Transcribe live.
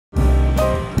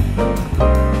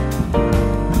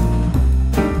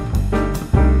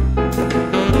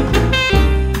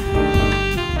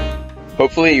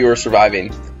Hopefully you are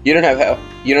surviving. You don't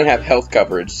have health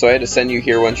coverage, so I had to send you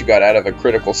here once you got out of a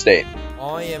critical state.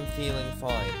 I am feeling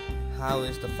fine. How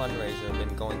has the fundraiser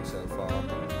been going so far?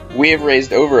 We have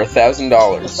raised over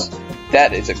 $1,000.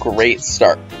 That is a great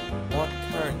start. What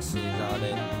currency is that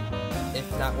in? If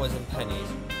that wasn't pennies,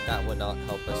 that would not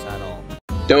help us at all.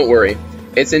 Don't worry.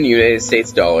 It's in United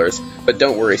States dollars, but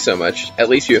don't worry so much. At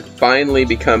least you have finally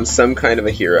become some kind of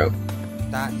a hero.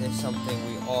 That is something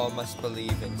we all must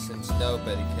believe in, since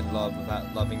nobody can love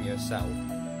without loving yourself.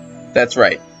 That's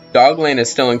right. Dogland is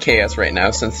still in chaos right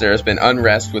now since there has been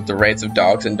unrest with the rights of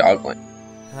dogs in Dogland.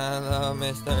 Hello,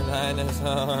 Mr.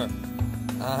 Dinosaur.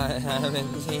 I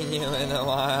haven't seen you in a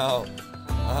while.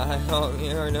 I hope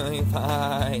you're doing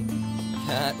fine.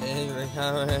 Cat is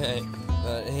recovering,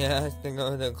 but he has to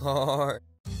go to court.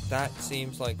 That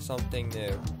seems like something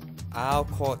new. Our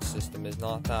court system is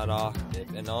not that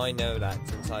active, and I know that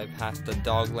since I passed the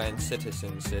Dogland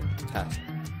citizenship test.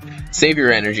 Save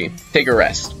your energy. Take a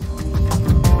rest.